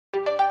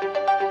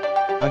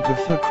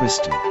Agatha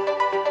Christie.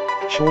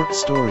 Short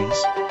stories,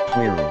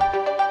 Poirot.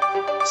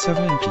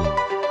 17.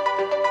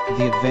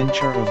 The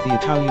Adventure of the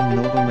Italian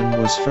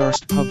Nobleman was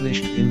first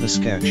published in the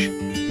Sketch,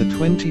 the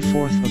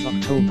 24th of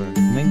October,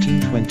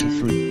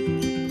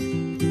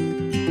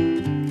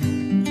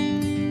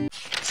 1923.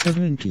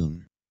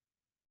 17.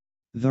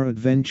 The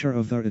Adventure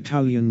of the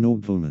Italian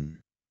Nobleman.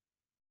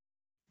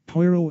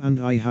 Poirot and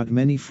I had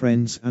many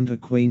friends and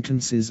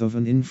acquaintances of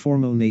an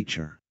informal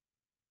nature.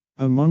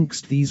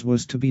 Amongst these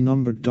was to be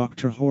numbered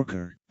Dr.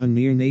 Horker, a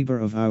near neighbour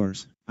of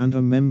ours, and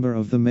a member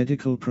of the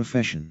medical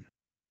profession.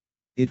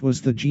 It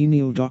was the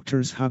genial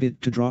doctor's habit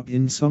to drop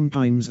in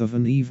sometimes of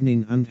an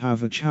evening and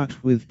have a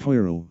chat with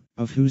Poirot,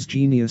 of whose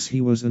genius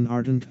he was an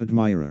ardent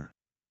admirer.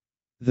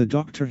 The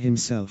doctor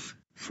himself,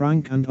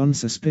 frank and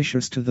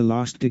unsuspicious to the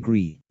last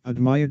degree,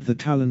 admired the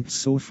talents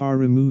so far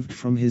removed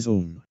from his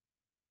own.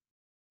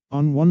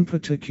 On one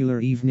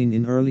particular evening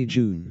in early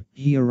June,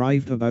 he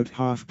arrived about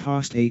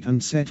 8:30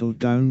 and settled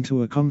down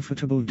to a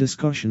comfortable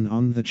discussion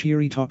on the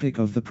cheery topic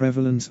of the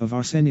prevalence of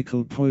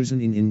arsenical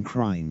poisoning in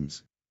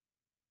crimes.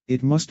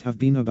 It must have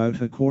been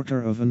about a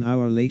quarter of an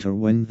hour later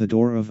when the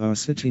door of our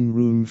sitting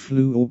room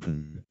flew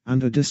open,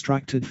 and a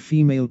distracted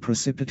female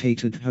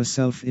precipitated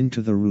herself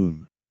into the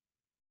room.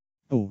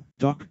 "Oh,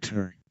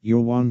 doctor,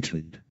 you're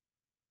wanted."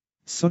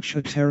 Such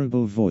a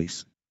terrible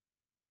voice.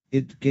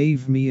 It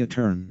gave me a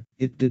turn,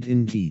 it did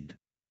indeed.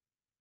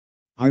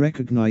 I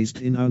recognized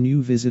in our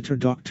new visitor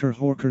Dr.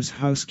 Horker's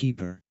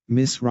housekeeper,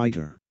 Miss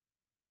Ryder.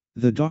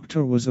 The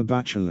doctor was a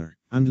bachelor,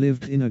 and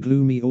lived in a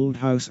gloomy old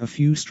house a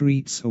few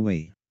streets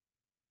away.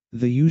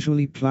 The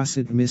usually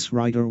placid Miss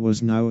Ryder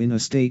was now in a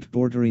state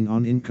bordering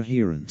on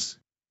incoherence.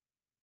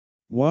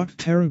 "What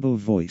terrible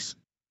voice?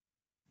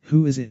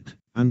 Who is it,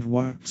 and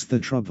what's the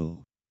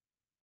trouble?"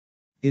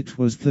 "It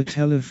was the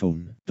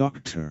telephone,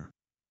 doctor.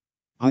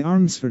 I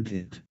answered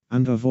it,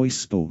 and a voice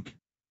spoke.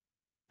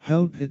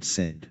 'Help,' it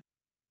said.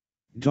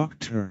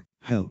 'Doctor,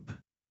 help.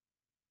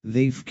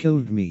 They've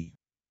killed me.'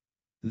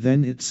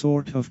 Then it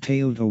sort of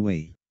tailed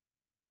away.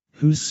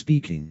 'Who's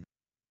speaking?'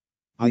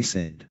 I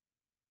said.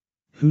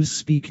 'Who's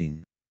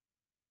speaking?'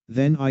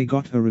 Then I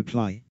got a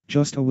reply,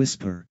 just a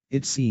whisper,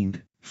 it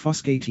seemed,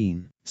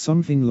 'Foscatini,'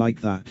 something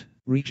like that,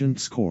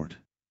 'Regent's Court.'"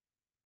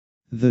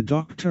 The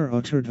doctor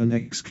uttered an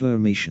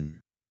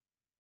exclamation.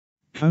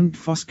 "Count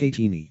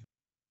Foscatini.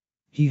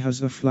 He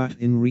has a flat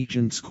in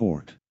Regent's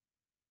Court.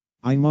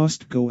 I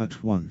must go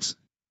at once.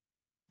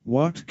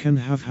 What can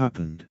have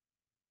happened?"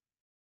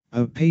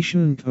 "A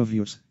patient of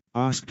yours?"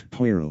 asked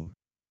Poirot.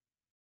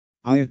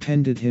 "I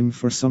attended him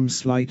for some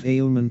slight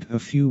ailment a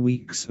few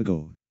weeks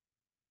ago.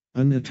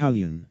 An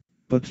Italian,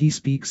 but he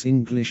speaks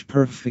English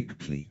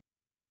perfectly.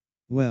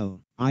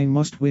 Well, I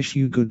must wish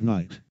you good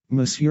night,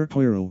 Monsieur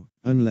Poirot,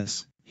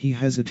 unless—" he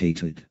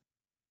hesitated.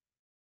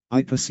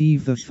 "I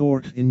perceive the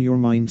thought in your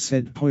mind,"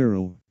 said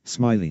Poirot,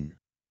 smiling.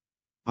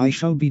 "I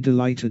shall be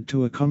delighted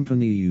to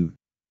accompany you.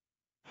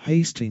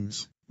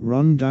 Hastings,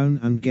 run down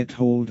and get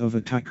hold of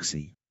a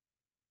taxi."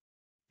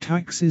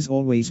 Taxis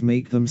always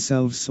make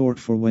themselves sort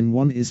for when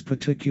one is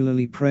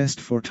particularly pressed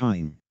for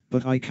time,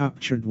 but I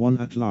captured one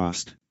at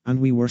last, and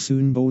we were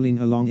soon bowling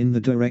along in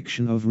the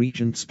direction of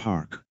Regent's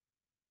Park.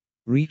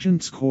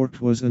 Regent's Court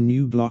was a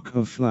new block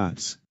of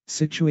flats,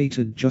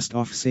 situated just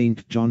off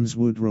St. John's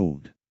Wood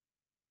Road.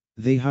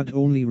 They had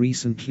only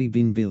recently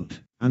been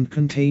built, and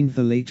contained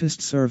the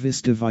latest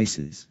service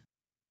devices.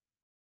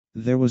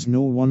 There was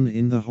no one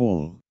in the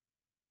hall.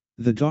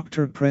 The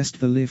doctor pressed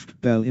the lift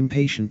bell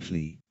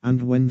impatiently,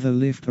 and when the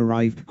lift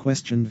arrived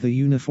questioned the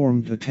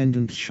uniformed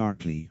attendant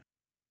sharply.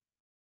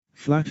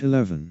 "Flat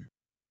 11.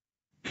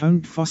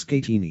 Count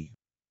Foscatini.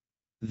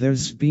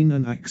 There's been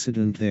an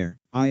accident there,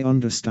 I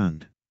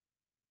understand."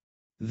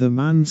 The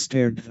man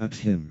stared at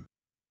him.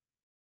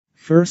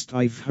 "First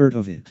I've heard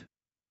of it.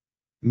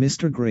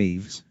 Mr.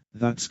 Graves,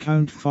 that's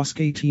Count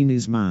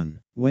Foscatini's man,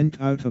 went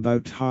out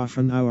about half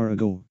an hour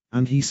ago,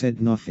 and he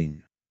said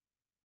nothing."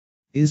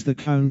 "Is the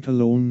Count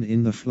alone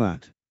in the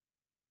flat?"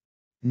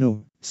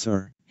 "No,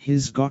 sir,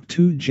 he's got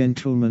two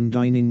gentlemen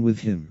dining with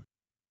him."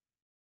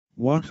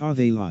 "What are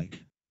they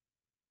like?"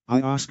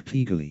 I asked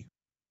eagerly.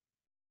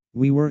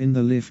 We were in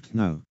the lift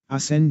now,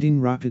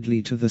 ascending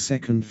rapidly to the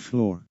second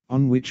floor,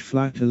 on which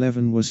flat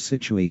 11 was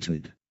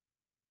situated.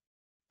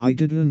 "I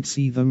didn't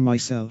see them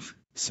myself,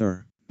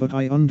 sir, but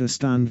I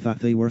understand that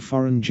they were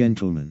foreign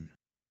gentlemen."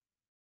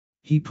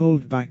 He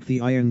pulled back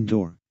the iron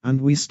door, and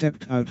we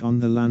stepped out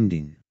on the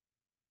landing.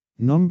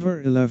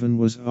 Number 11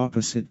 was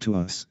opposite to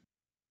us.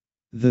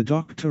 The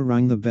doctor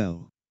rang the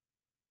bell.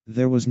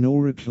 There was no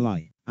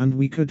reply, and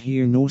we could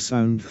hear no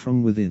sound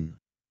from within.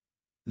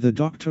 The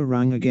doctor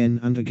rang again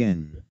and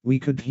again. We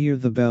could hear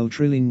the bell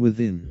trilling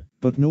within,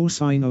 but no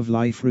sign of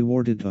life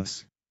rewarded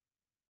us.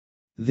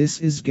 "This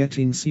is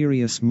getting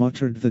serious,"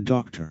 muttered the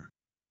doctor.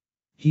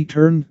 He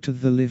turned to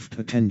the lift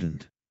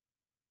attendant.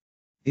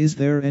 "Is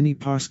there any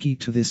passkey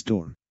to this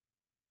door?"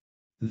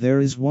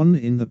 "There is one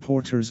in the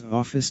porter's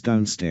office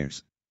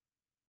downstairs."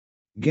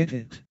 "Get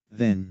it,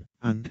 then,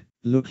 and,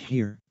 look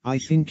here, I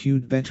think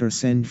you'd better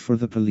send for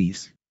the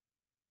police."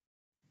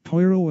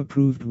 Poirot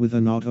approved with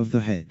a nod of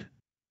the head.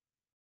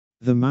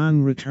 The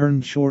man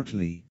returned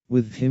shortly.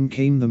 With him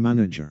came the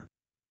manager.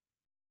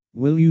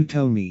 "Will you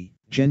tell me,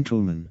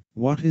 gentlemen,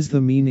 what is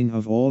the meaning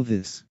of all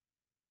this?"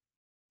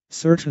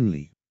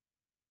 "Certainly.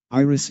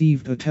 I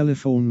received a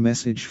telephone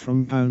message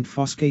from Count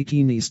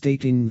Foscatini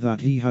stating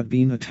that he had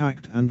been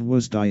attacked and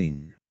was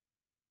dying.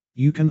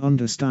 You can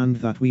understand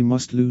that we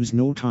must lose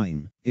no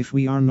time, if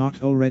we are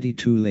not already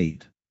too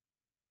late."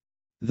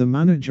 The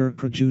manager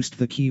produced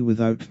the key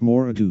without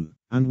more ado,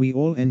 and we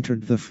all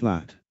entered the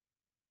flat.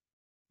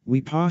 We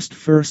passed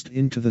first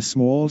into the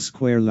small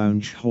square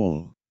lounge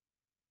hall.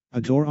 A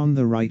door on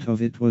the right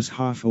of it was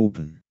half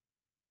open.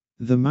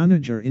 The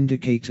manager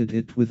indicated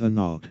it with a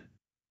nod.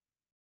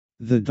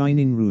 "The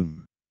dining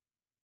room."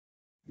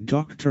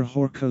 Dr.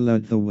 Horker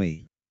led the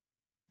way.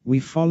 We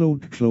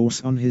followed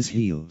close on his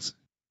heels.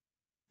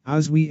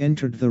 As we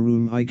entered the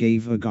room, I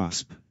gave a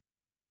gasp.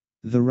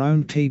 The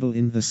round table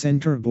in the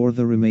center bore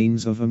the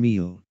remains of a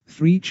meal.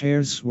 3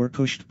 chairs were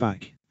pushed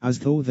back, as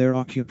though their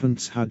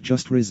occupants had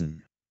just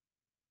risen.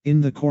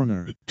 In the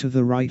corner, to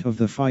the right of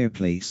the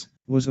fireplace,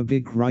 was a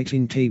big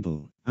writing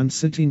table, and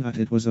sitting at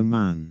it was a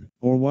man,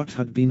 or what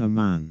had been a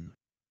man.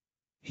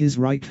 His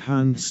right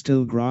hand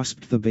still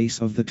grasped the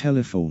base of the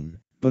telephone,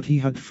 but he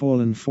had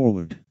fallen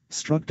forward,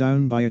 struck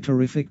down by a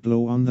terrific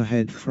blow on the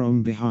head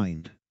from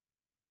behind.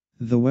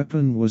 The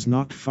weapon was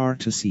not far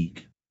to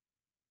seek.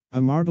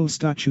 A marble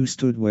statue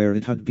stood where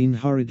it had been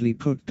hurriedly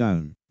put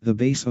down, the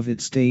base of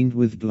it stained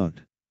with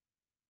blood.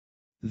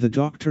 The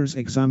doctor's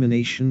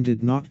examination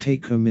did not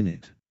take a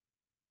minute.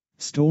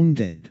 "Stone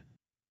dead.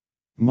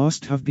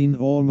 Must have been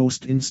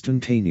almost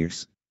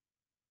instantaneous.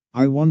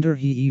 I wonder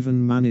he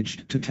even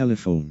managed to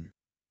telephone.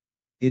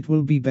 It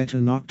will be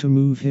better not to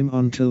move him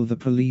until the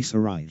police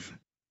arrive."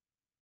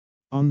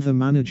 On the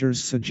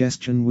manager's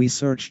suggestion we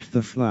searched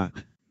the flat,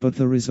 but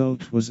the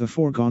result was a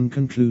foregone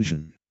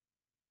conclusion.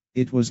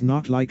 It was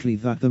not likely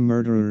that the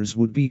murderers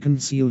would be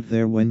concealed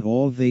there when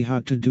all they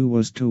had to do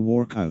was to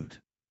walk out.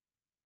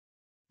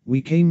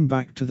 We came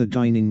back to the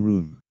dining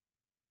room.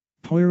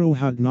 Poirot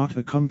had not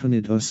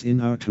accompanied us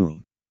in our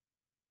tour.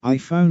 I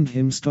found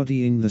him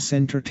studying the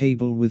center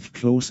table with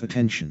close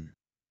attention.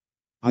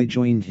 I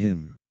joined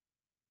him.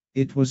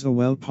 It was a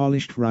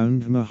well-polished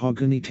round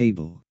mahogany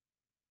table.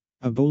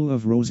 A bowl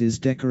of roses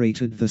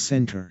decorated the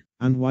center,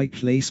 and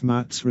white lace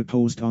mats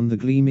reposed on the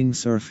gleaming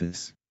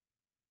surface.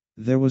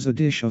 There was a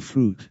dish of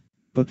fruit,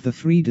 but the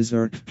 3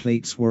 dessert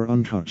plates were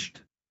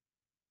untouched.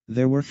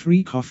 There were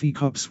 3 coffee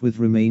cups with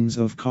remains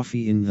of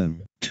coffee in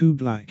them, 2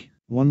 black,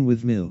 1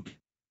 with milk.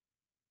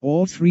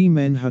 All 3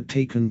 men had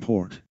taken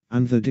port,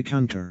 and the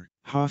decanter,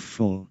 half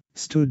full,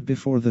 stood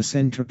before the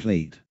center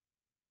plate.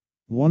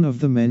 One of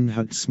the men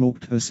had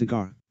smoked a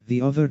cigar,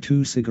 the other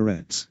 2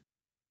 cigarettes.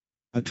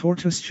 A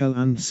tortoiseshell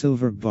and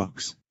silver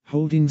box,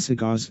 holding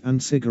cigars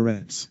and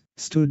cigarettes,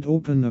 stood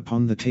open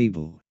upon the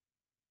table.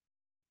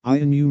 I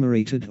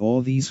enumerated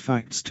all these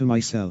facts to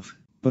myself,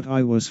 but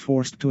I was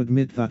forced to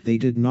admit that they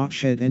did not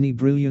shed any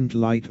brilliant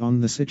light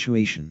on the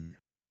situation.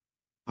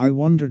 I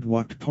wondered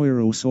what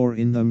Poirot saw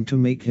in them to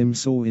make him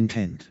so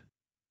intent.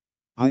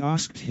 I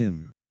asked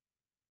him.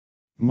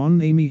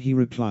 "Mon ami," he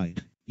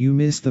replied, "you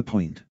miss the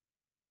point.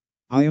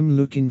 I am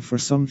looking for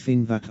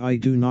something that I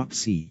do not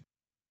see."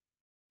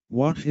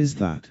 "What is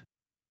that?"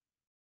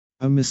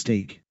 "A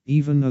mistake,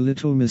 even a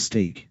little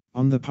mistake,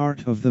 on the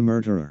part of the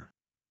murderer."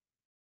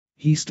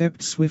 He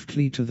stepped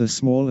swiftly to the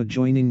small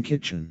adjoining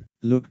kitchen,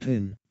 looked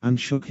in, and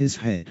shook his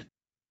head.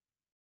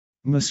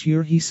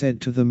 "Monsieur," he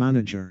said to the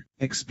manager,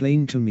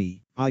 "explain to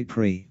me, I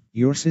pray,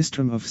 your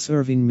system of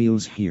serving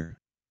meals here."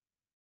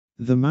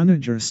 The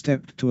manager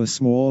stepped to a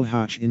small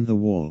hatch in the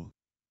wall.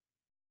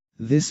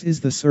 "This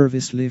is the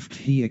service lift,"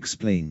 he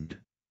explained.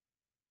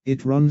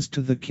 "It runs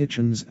to the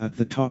kitchens at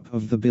the top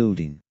of the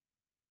building.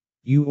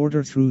 You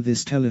order through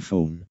this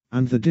telephone,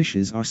 and the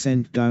dishes are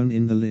sent down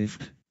in the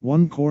lift,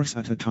 1 course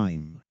at a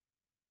time.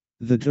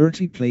 The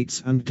dirty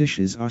plates and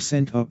dishes are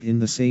sent up in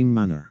the same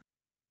manner.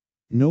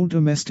 No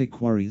domestic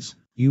worries,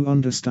 you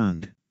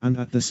understand, and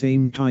at the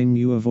same time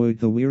you avoid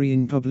the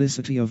wearying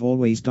publicity of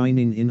always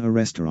dining in a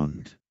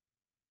restaurant."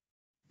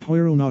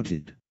 Poirot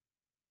nodded.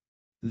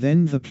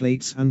 "Then the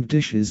plates and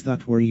dishes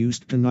that were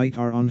used tonight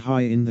are on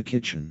high in the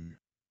kitchen.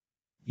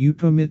 You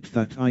permit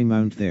that I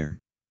mount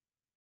there?"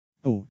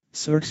 "Oh,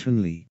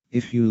 certainly,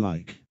 if you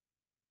like.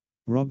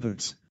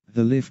 Roberts,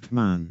 the lift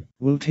man,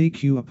 will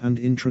take you up and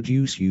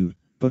introduce you,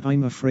 but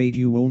I'm afraid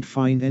you won't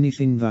find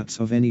anything that's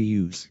of any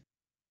use.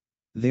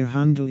 They're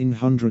handling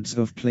hundreds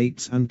of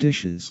plates and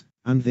dishes,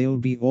 and they'll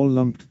be all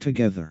lumped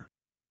together."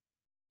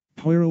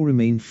 Poirot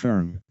remained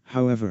firm,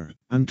 however,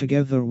 and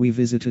together we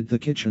visited the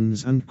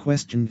kitchens and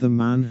questioned the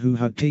man who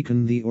had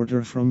taken the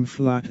order from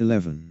flat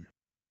 11.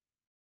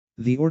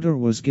 The order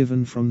was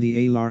given from the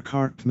à la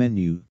carte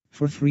menu,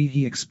 for 3,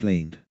 he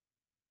explained.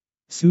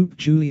 Soup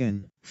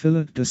julienne,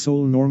 filet de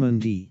sole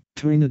Normandie,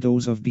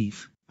 tournedos of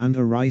beef, and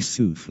a rice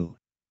souffle.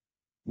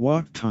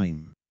 "What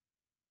time?"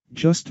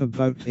 "Just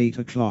about 8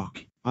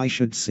 o'clock, I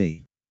should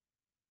say."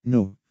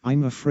 "No,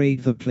 I'm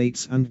afraid the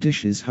plates and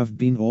dishes have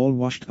been all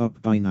washed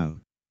up by now."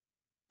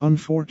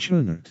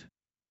 Unfortunate.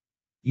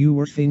 You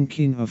were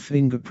thinking of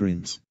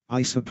fingerprints,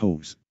 I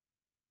suppose.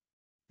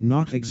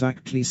 Not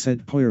exactly,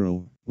 said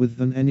Poirot, with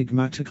an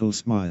enigmatical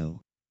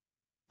smile.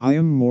 I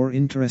am more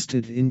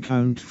interested in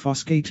Count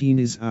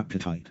Foscatini's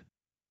appetite.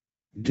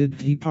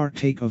 Did he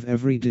partake of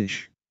every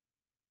dish?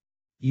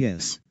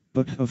 Yes,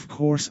 but of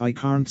course I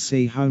can't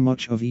say how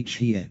much of each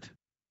he ate.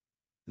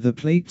 The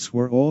plates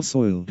were all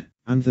soiled,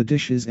 and the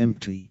dishes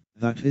empty,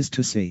 that is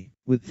to say,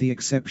 with the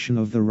exception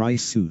of the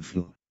rice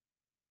souffle.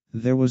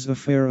 There was a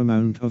fair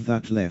amount of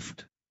that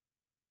left.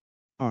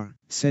 Ah,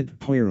 said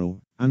Poirot,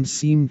 and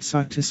seemed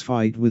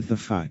satisfied with the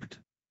fact.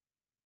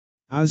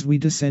 As we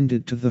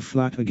descended to the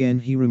flat again,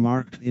 he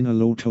remarked in a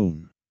low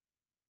tone.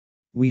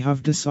 We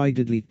have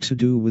decidedly to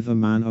do with a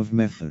man of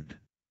method.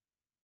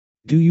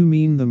 Do you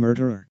mean the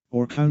murderer,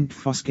 or Count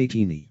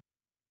Foscatini?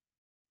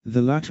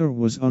 The latter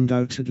was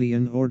undoubtedly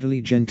an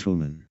orderly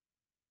gentleman.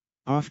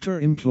 After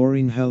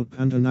imploring help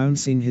and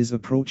announcing his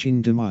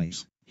approaching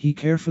demise, he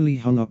carefully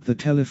hung up the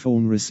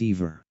telephone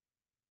receiver.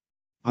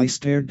 I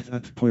stared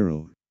at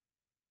Poirot.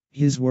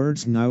 His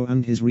words now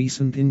and his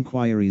recent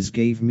inquiries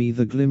gave me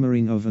the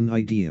glimmering of an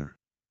idea.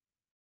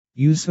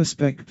 You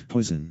suspect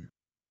poison?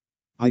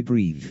 I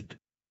breathed.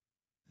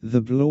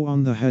 The blow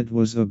on the head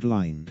was a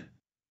blind.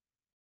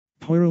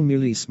 Poirot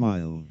merely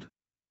smiled.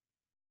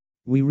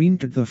 We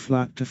re-entered the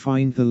flat to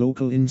find the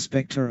local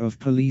inspector of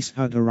police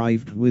had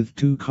arrived with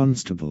 2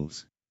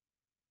 constables.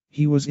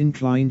 He was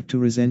inclined to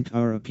resent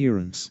our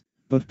appearance,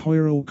 but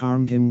Poirot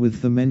calmed him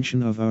with the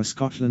mention of our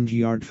Scotland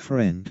Yard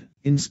friend,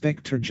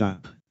 Inspector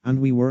Japp, and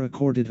we were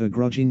accorded a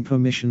grudging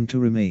permission to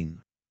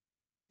remain.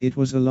 It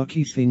was a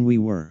lucky thing we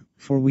were,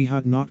 for we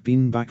had not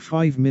been back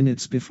 5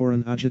 minutes before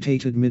an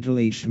agitated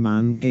middle-aged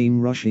man came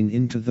rushing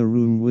into the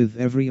room with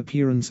every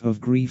appearance of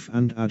grief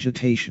and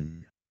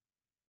agitation.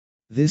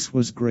 This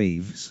was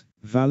Graves,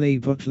 valet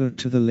butler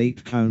to the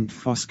late Count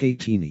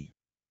Foscatini.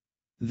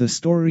 The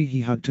story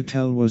he had to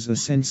tell was a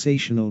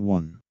sensational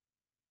one.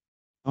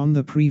 On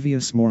the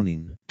previous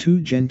morning, 2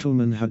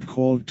 gentlemen had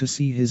called to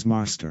see his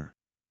master.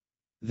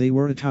 They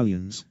were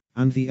Italians,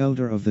 and the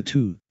elder of the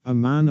 2, a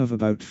man of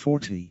about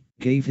 40,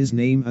 gave his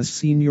name as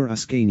Signor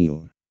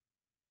Ascanio.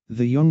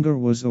 The younger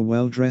was a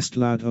well-dressed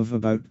lad of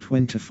about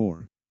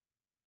 24.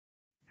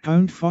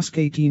 Count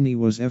Foscatini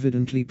was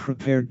evidently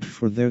prepared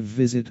for their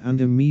visit and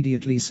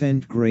immediately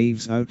sent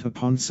Graves out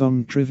upon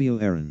some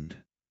trivial errand.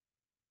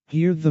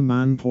 Here the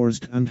man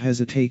paused and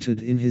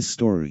hesitated in his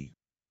story.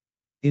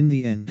 In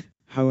the end,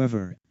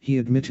 however, he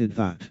admitted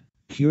that,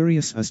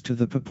 curious as to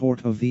the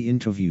purport of the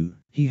interview,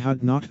 he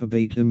had not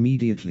obeyed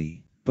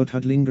immediately, but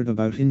had lingered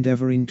about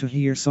endeavoring to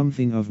hear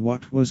something of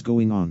what was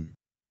going on.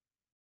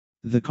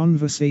 The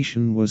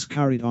conversation was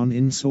carried on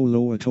in so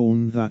low a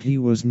tone that he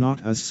was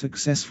not as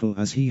successful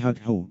as he had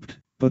hoped,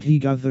 but he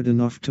gathered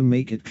enough to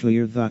make it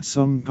clear that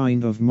some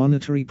kind of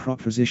monetary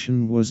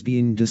proposition was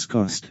being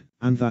discussed,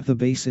 and that the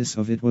basis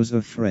of it was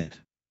a threat.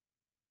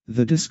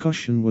 The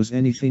discussion was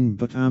anything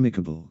but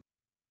amicable.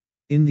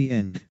 In the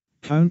end,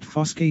 Count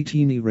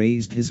Foscatini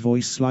raised his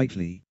voice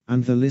slightly,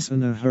 and the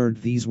listener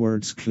heard these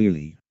words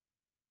clearly.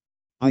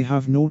 I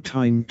have no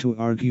time to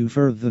argue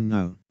further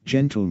now,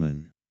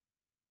 gentlemen.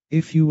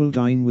 If you will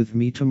dine with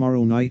me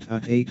tomorrow night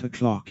at 8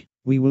 o'clock,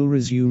 we will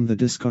resume the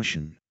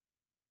discussion.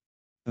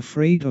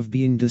 Afraid of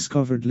being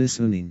discovered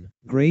listening,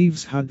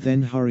 Graves had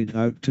then hurried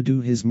out to do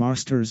his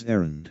master's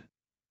errand.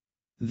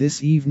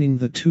 This evening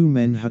the 2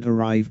 men had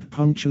arrived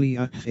punctually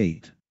at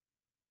 8.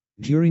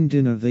 During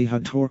dinner they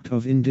had talked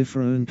of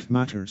indifferent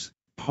matters,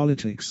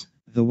 politics,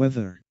 the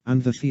weather,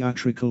 and the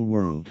theatrical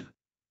world.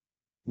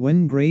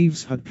 When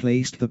Graves had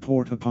placed the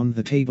port upon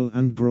the table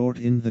and brought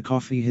in the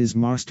coffee, his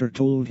master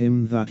told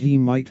him that he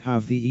might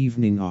have the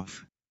evening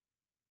off.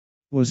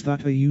 Was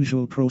that a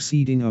usual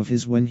proceeding of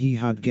his when he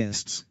had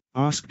guests?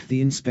 Asked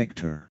the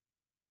inspector.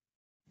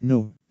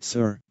 No,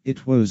 sir,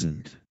 it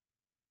wasn't.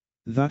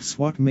 That's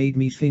what made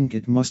me think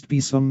it must be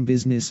some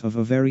business of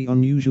a very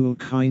unusual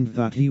kind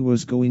that he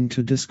was going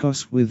to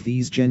discuss with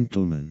these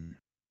gentlemen.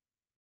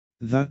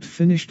 That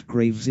finished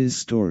Graves's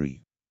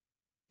story.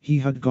 He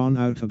had gone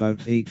out about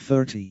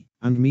 8:30,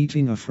 and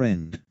meeting a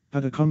friend,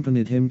 had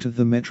accompanied him to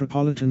the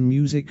Metropolitan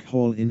Music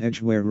Hall in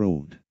Edgware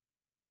Road.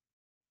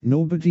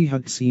 Nobody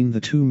had seen the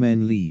 2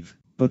 men leave,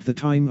 but the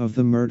time of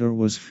the murder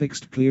was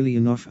fixed clearly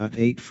enough at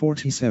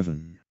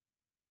 8:47.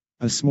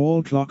 A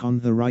small clock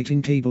on the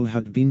writing table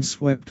had been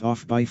swept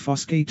off by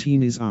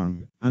Foscatini's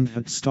arm, and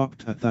had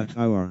stopped at that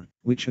hour,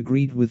 which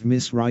agreed with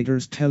Miss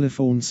Ryder's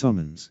telephone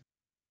summons.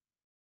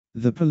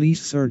 The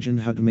police surgeon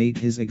had made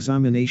his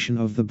examination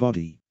of the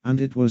body,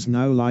 and it was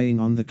now lying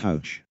on the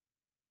couch.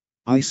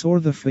 I saw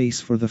the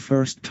face for the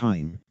first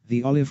time,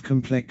 the olive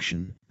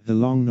complexion, the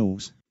long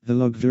nose, the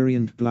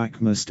luxuriant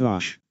black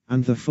moustache,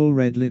 and the full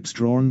red lips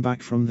drawn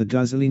back from the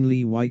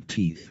dazzlingly white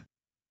teeth.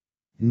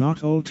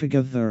 Not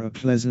altogether a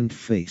pleasant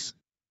face.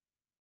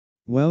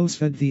 Well,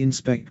 said the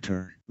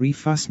inspector,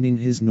 refastening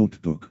his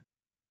notebook.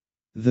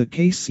 The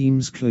case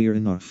seems clear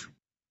enough.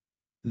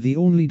 The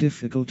only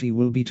difficulty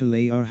will be to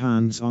lay our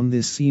hands on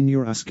this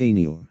Signor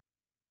Ascanio.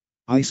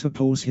 I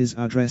suppose his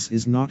address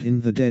is not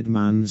in the dead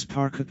man's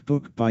pocket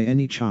book by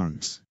any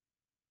chance.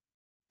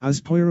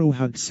 As Poirot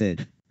had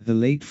said, the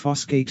late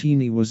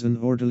Foscatini was an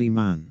orderly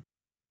man.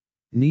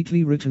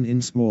 Neatly written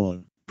in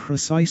small,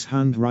 precise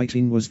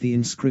handwriting was the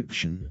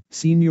inscription,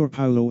 Signor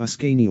Paolo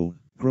Ascanio,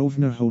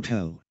 Grosvenor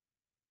Hotel.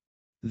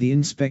 The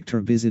inspector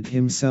busied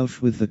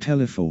himself with the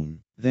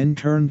telephone, then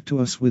turned to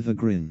us with a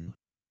grin.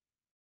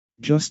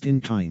 Just in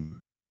time.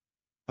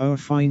 Our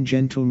fine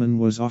gentleman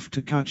was off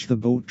to catch the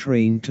boat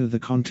train to the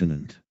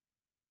continent.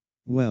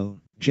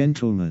 Well,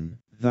 gentlemen,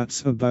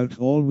 that's about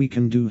all we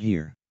can do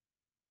here.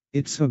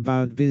 It's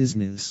about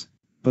business,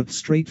 but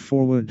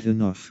straightforward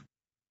enough.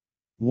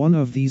 One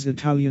of these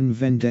Italian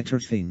vendetta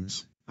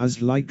things, as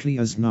likely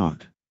as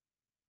not.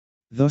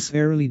 Thus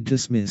airily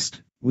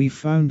dismissed, we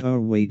found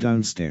our way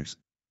downstairs.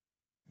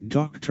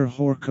 Dr.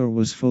 Horker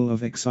was full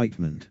of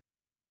excitement.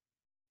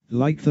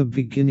 Like the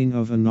beginning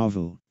of a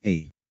novel,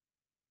 eh?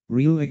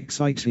 Real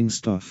exciting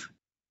stuff.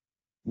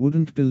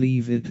 Wouldn't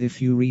believe it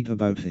if you read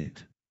about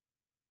it.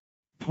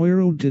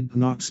 Poirot did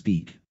not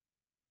speak.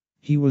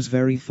 He was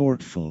very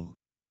thoughtful.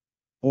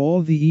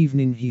 All the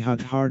evening he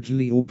had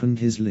hardly opened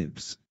his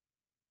lips.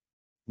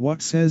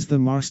 What says the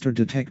master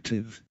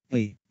detective,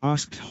 eh?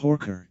 Asked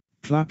Horker,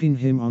 clapping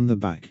him on the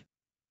back.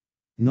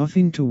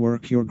 Nothing to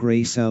work your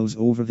grey cells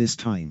over this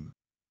time.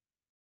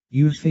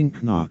 You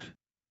think not?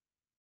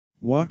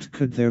 What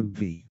could there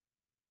be?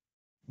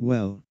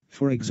 Well,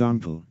 for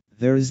example,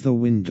 there is the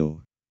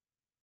window.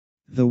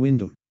 The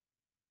window.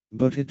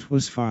 But it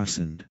was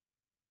fastened.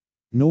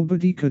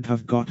 Nobody could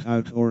have got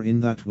out or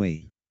in that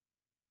way.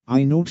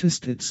 I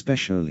noticed it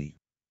specially.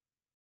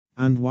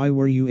 And why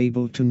were you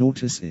able to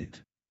notice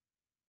it?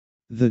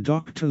 The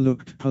doctor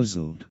looked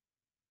puzzled.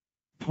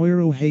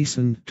 Poirot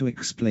hastened to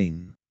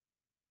explain.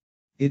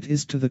 It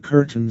is to the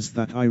curtains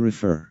that I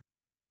refer.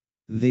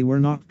 They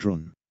were not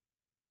drawn.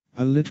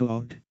 A little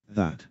odd,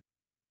 that.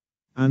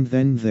 And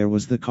then there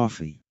was the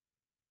coffee.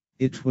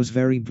 It was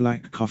very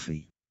black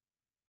coffee.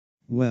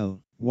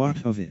 Well,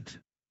 what of it?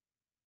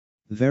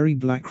 Very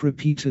black,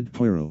 repeated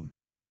Poirot.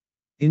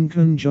 In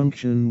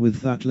conjunction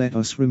with that, let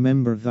us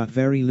remember that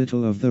very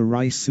little of the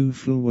rice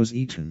souffle was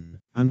eaten,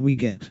 and we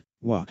get,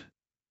 what?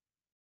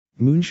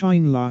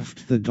 Moonshine,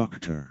 laughed the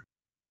doctor.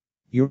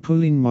 You're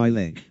pulling my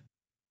leg.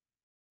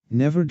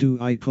 Never do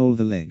I pull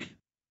the leg.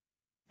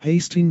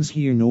 Hastings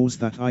here knows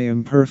that I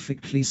am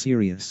perfectly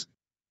serious.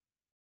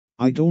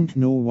 I don't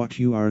know what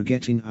you are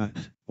getting at,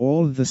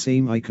 all the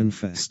same I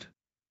confessed.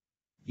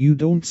 You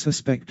don't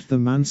suspect the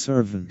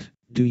manservant,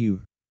 do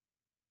you?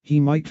 He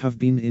might have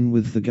been in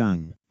with the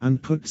gang,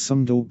 and put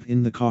some dope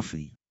in the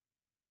coffee.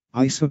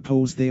 I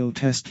suppose they'll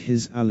test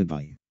his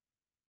alibi.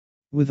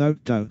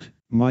 Without doubt,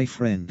 my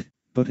friend,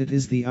 but it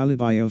is the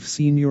alibi of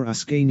Signor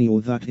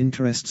Ascanio that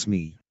interests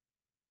me.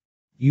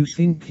 You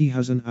think he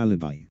has an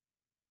alibi?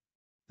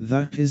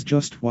 That is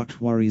just what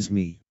worries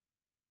me.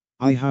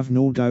 I have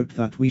no doubt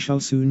that we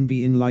shall soon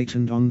be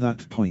enlightened on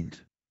that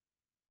point.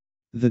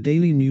 The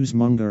Daily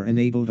Newsmonger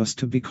enabled us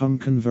to become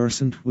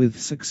conversant with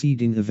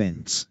succeeding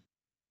events.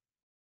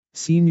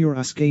 Signor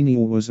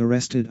Ascanio was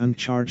arrested and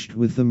charged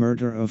with the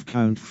murder of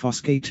Count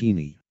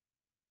Foscatini.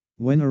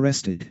 When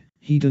arrested,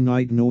 he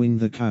denied knowing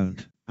the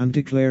Count, and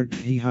declared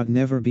he had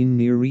never been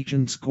near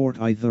Regent's Court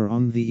either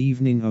on the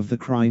evening of the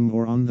crime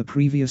or on the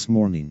previous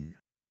morning.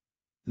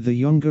 The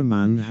younger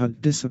man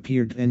had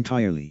disappeared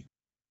entirely.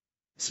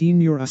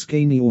 Signor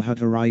Ascanio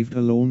had arrived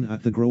alone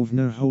at the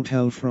Grosvenor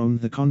Hotel from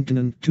the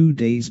continent 2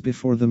 days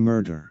before the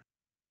murder.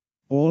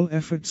 All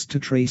efforts to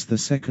trace the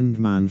second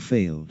man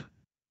failed.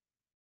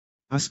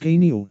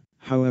 Ascanio,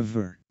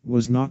 however,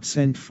 was not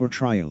sent for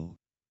trial.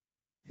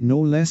 No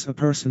less a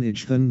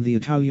personage than the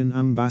Italian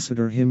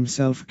ambassador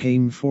himself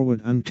came forward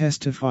and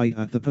testified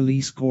at the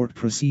police court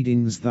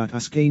proceedings that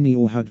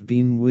Ascanio had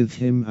been with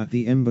him at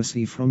the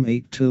embassy from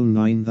 8 till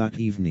 9 that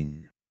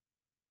evening.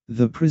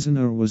 The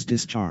prisoner was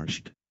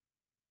discharged.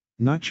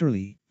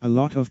 Naturally, a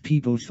lot of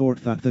people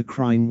thought that the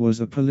crime was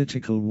a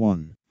political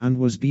one, and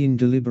was being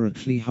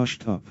deliberately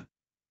hushed up.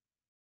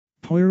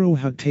 Poirot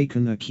had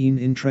taken a keen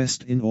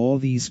interest in all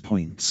these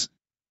points.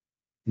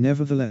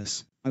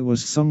 Nevertheless, I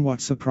was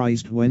somewhat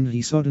surprised when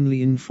he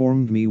suddenly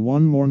informed me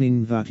one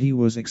morning that he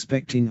was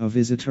expecting a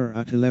visitor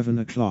at 11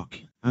 o'clock,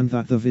 and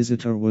that the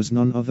visitor was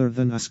none other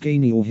than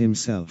Ascanio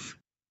himself.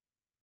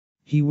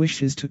 He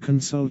wishes to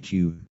consult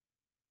you.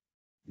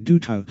 Do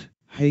tout,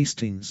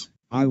 Hastings,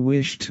 I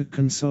wish to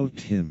consult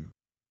him.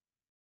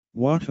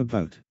 What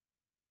about?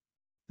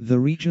 The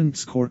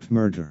Regent's Court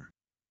murder.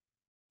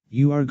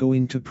 You are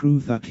going to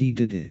prove that he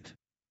did it.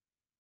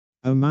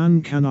 A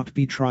man cannot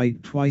be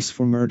tried twice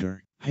for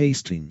murder,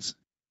 Hastings.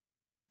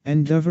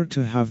 Endeavor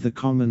to have the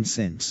common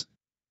sense.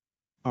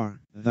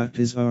 That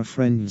is our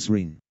friend's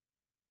ring.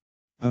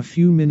 A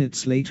few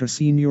minutes later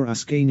Signor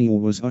Ascanio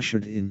was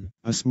ushered in,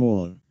 a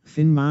small,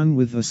 thin man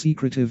with a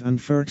secretive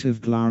and furtive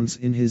glance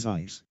in his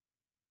eyes.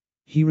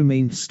 He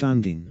remained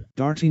standing,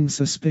 darting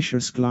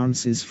suspicious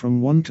glances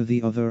from one to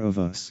the other of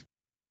us.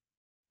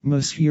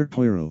 Monsieur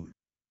Poirot.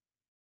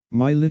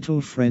 My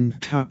little friend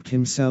tapped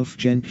himself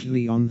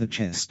gently on the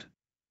chest.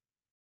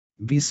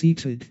 Be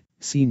seated,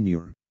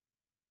 Senior.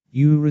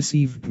 You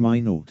received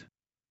my note.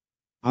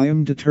 I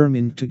am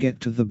determined to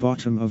get to the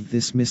bottom of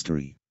this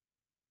mystery.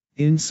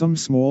 In some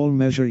small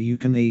measure you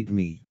can aid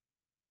me.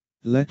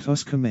 Let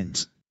us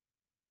commence.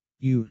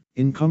 You,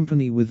 in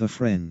company with a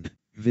friend,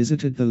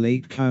 visited the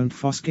late Count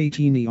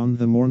Foscatini on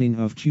the morning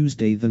of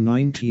Tuesday the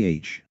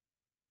 9th.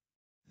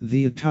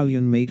 The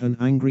Italian made an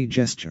angry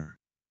gesture.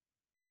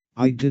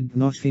 I did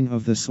nothing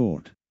of the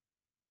sort.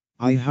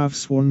 I have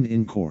sworn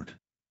in court.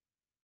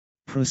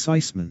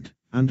 Precisement,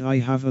 and I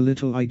have a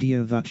little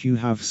idea that you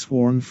have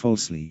sworn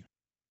falsely.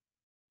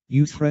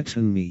 You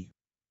threaten me.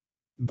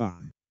 Bah!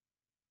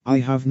 I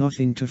have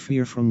nothing to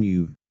fear from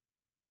you.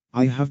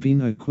 I have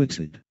been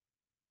acquitted.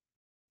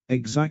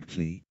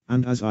 Exactly,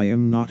 and as I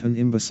am not an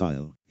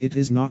imbecile, it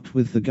is not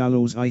with the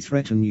gallows I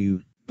threaten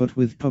you, but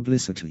with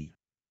publicity.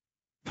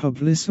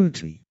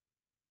 Publicity?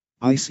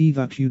 I see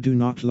that you do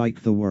not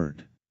like the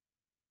word.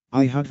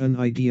 I had an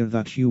idea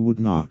that you would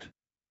not.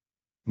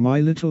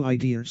 My little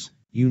ideas,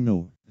 you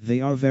know,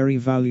 they are very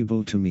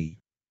valuable to me.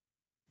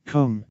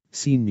 Come,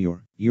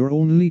 Senior, your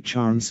only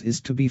chance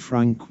is to be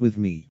frank with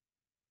me.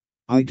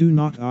 I do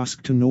not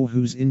ask to know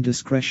whose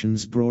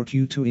indiscretions brought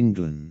you to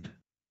England.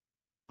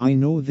 I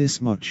know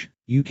this much,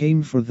 you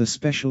came for the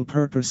special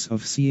purpose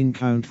of seeing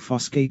Count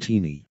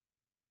Foscatini.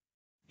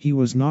 He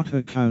was not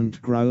a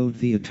count, growled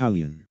the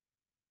Italian.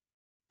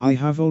 I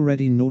have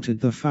already noted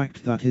the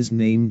fact that his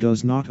name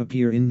does not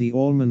appear in the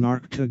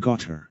Almanach to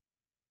Gotha.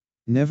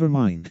 Never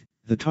mind,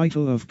 the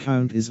title of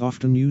count is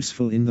often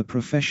useful in the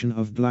profession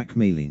of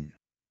blackmailing.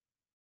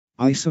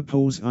 I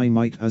suppose I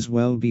might as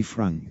well be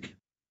frank.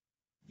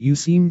 You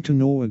seem to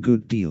know a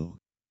good deal.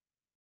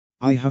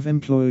 I have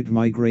employed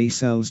my grey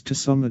cells to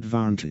some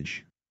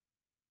advantage.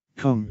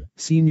 Come,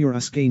 Signor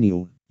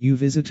Ascanio, you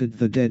visited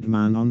the dead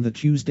man on the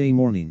Tuesday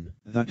morning,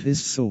 that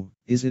is so,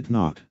 is it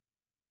not?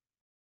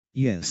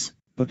 Yes,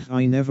 but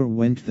I never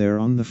went there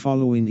on the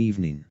following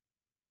evening.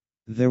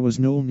 There was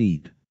no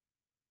need.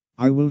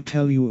 I will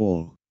tell you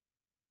all.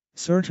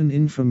 Certain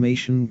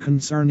information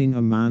concerning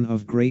a man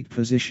of great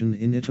position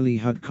in Italy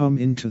had come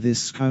into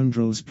this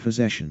scoundrel's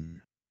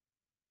possession.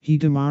 He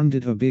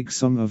demanded a big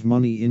sum of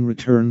money in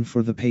return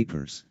for the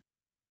papers.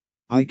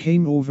 I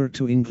came over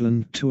to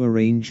England to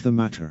arrange the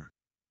matter.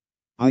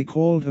 I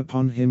called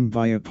upon him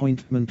by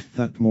appointment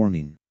that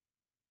morning.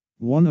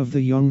 One of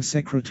the young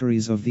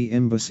secretaries of the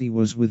embassy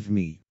was with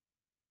me.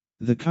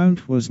 The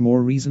count was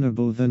more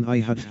reasonable than I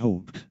had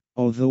hoped,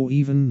 although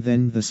even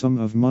then the sum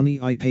of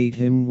money I paid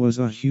him was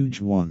a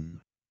huge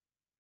one.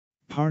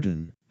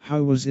 Pardon,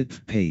 how was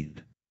it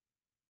paid?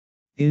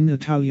 In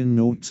Italian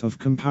notes of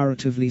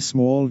comparatively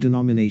small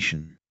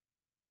denomination.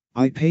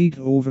 I paid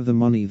over the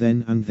money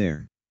then and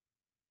there.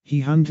 He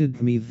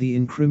handed me the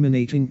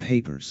incriminating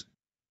papers.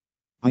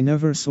 I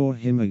never saw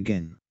him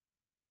again.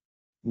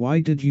 Why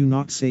did you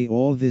not say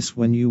all this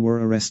when you were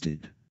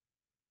arrested?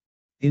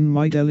 In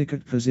my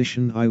delicate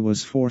position I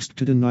was forced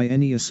to deny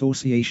any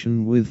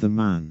association with the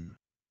man.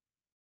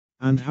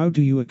 And how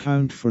do you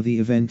account for the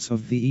events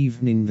of the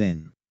evening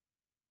then?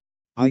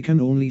 I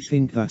can only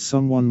think that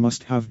someone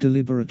must have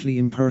deliberately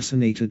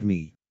impersonated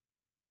me.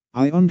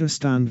 I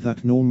understand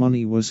that no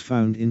money was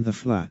found in the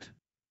flat.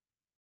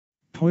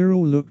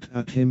 Poirot looked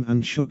at him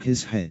and shook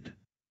his head.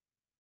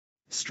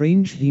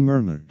 Strange, he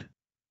murmured.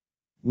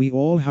 We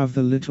all have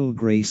the little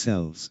grey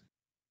cells.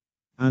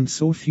 And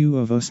so few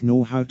of us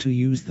know how to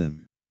use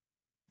them.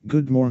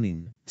 Good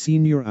morning,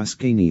 Signor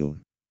Ascanio.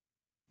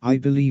 I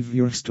believe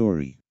your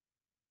story.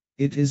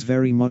 It is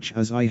very much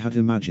as I had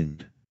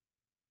imagined.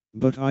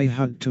 But I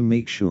had to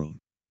make sure.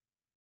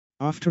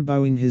 After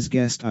bowing his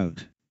guest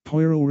out,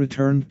 Poirot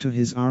returned to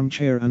his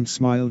armchair and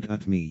smiled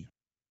at me.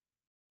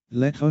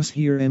 Let us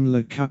hear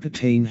le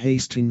Capitaine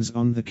Hastings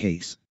on the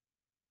case.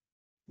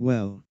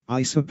 Well,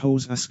 I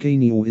suppose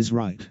Ascanio is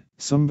right,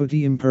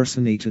 somebody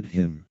impersonated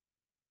him.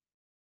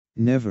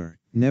 Never,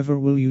 never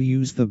will you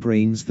use the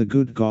brains the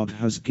good God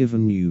has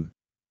given you.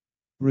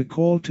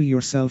 Recall to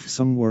yourself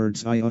some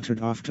words I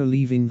uttered after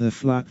leaving the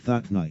flat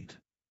that night.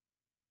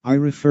 I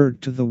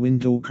referred to the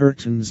window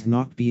curtains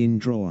not being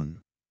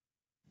drawn.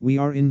 We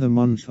are in the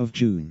month of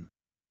June.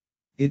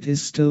 It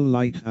is still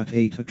light at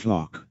 8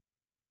 o'clock.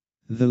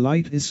 The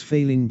light is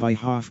failing by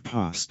 1/2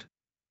 past.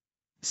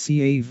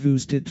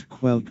 Vous dit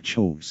quelque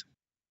chose.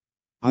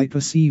 I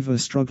perceive a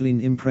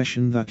struggling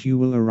impression that you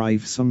will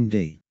arrive some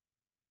day.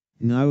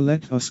 Now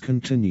let us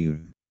continue.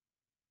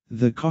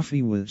 The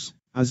coffee was,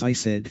 as I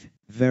said,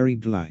 very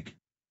black.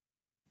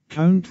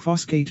 Count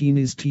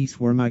Foscatini's teeth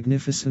were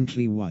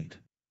magnificently white.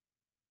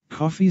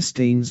 Coffee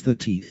stains the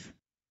teeth.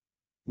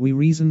 We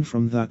reason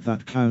from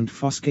that Count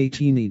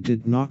Foscatini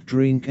did not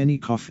drink any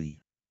coffee.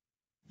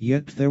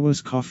 Yet there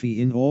was coffee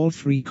in all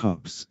 3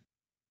 cups.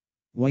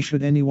 Why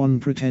should anyone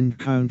pretend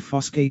Count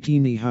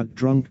Foscatini had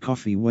drunk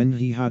coffee when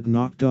he had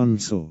not done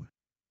so?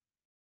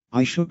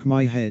 I shook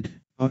my head,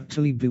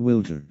 utterly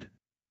bewildered.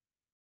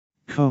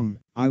 Come,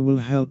 I will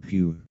help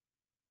you.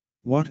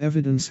 What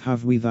evidence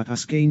have we that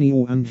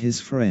Ascanio and his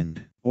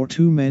friend, or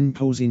 2 men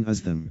posing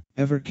as them,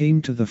 ever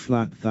came to the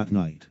flat that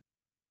night?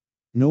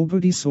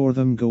 Nobody saw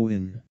them go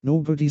in,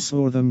 nobody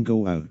saw them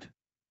go out.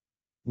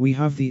 We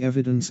have the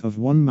evidence of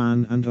one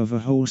man and of a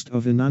host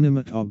of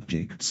inanimate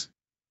objects.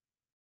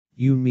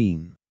 You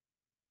mean?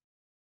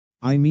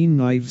 I mean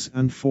knives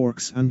and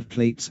forks and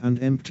plates and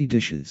empty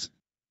dishes.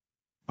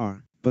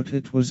 But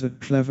it was a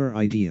clever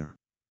idea.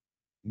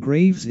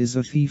 Graves is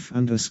a thief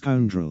and a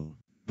scoundrel,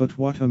 but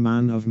what a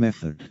man of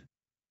method.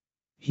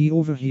 He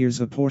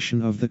overhears a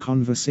portion of the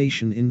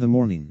conversation in the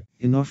morning,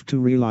 enough to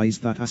realize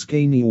that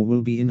Ascanio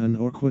will be in an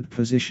awkward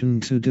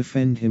position to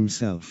defend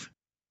himself.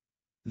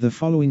 The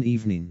following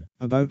evening,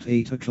 about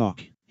 8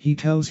 o'clock, he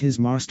tells his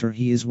master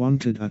he is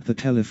wanted at the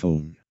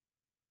telephone.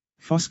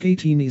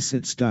 Foscatini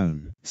sits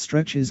down,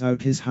 stretches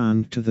out his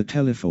hand to the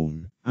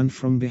telephone, and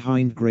from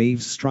behind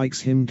Graves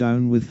strikes him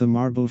down with the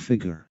marble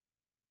figure.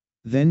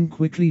 Then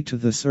quickly to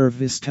the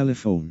service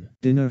telephone,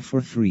 dinner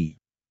for 3.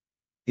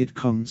 It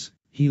comes,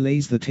 he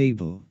lays the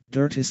table,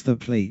 dirties the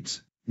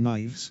plates,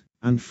 knives,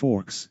 and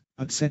forks,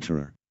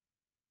 etc.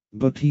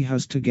 But he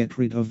has to get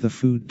rid of the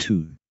food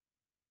too.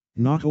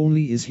 Not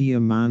only is he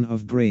a man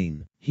of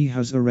brain, he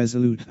has a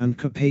resolute and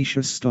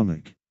capacious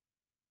stomach.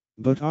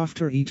 But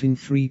after eating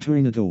 3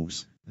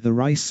 tornadoes, the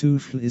rice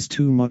souffle is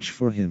too much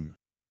for him.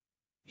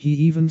 He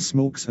even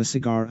smokes a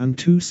cigar and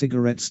 2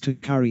 cigarettes to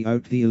carry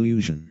out the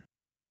illusion.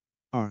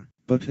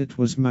 But it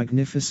was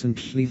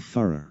magnificently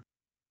thorough.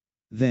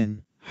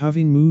 Then,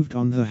 having moved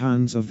on the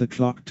hands of the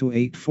clock to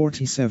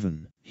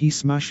 8:47, he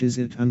smashes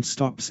it and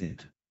stops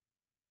it.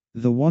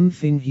 The one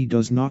thing he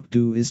does not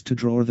do is to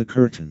draw the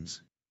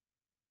curtains.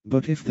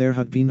 But if there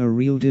had been a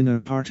real dinner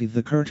party,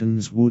 the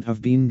curtains would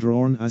have been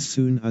drawn as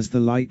soon as the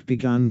light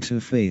began to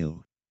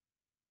fail.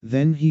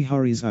 Then he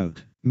hurries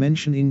out,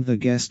 mentioning the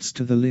guests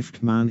to the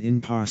lift man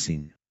in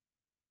passing.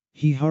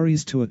 He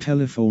hurries to a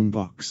telephone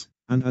box,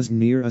 and as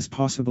near as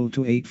possible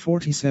to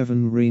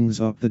 8:47 rings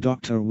up the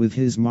doctor with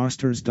his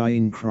master's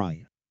dying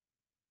cry.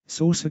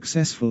 So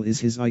successful is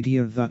his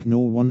idea that no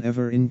one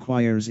ever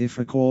inquires if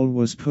a call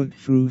was put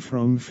through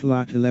from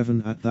flat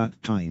 11 at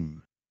that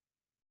time.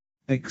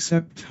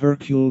 Except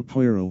Hercule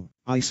Poirot,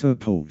 I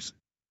suppose.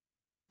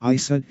 I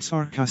said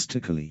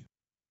sarcastically.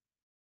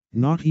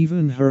 Not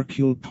even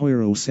Hercule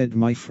Poirot, said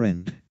my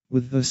friend,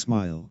 with a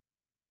smile.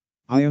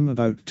 I am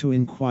about to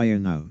inquire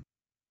now.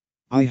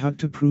 I had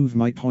to prove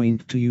my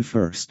point to you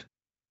first.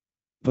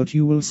 But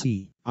you will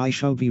see, I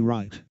shall be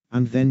right,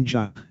 and then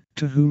Jack,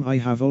 to whom I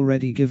have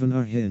already given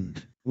a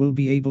hint, will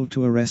be able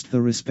to arrest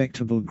the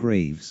respectable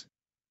Graves.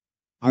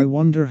 I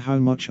wonder how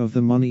much of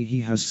the money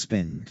he has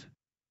spent.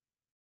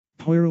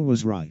 Poirot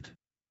was right.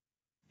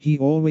 He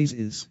always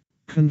is,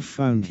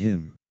 confound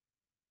him.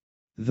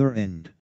 The end.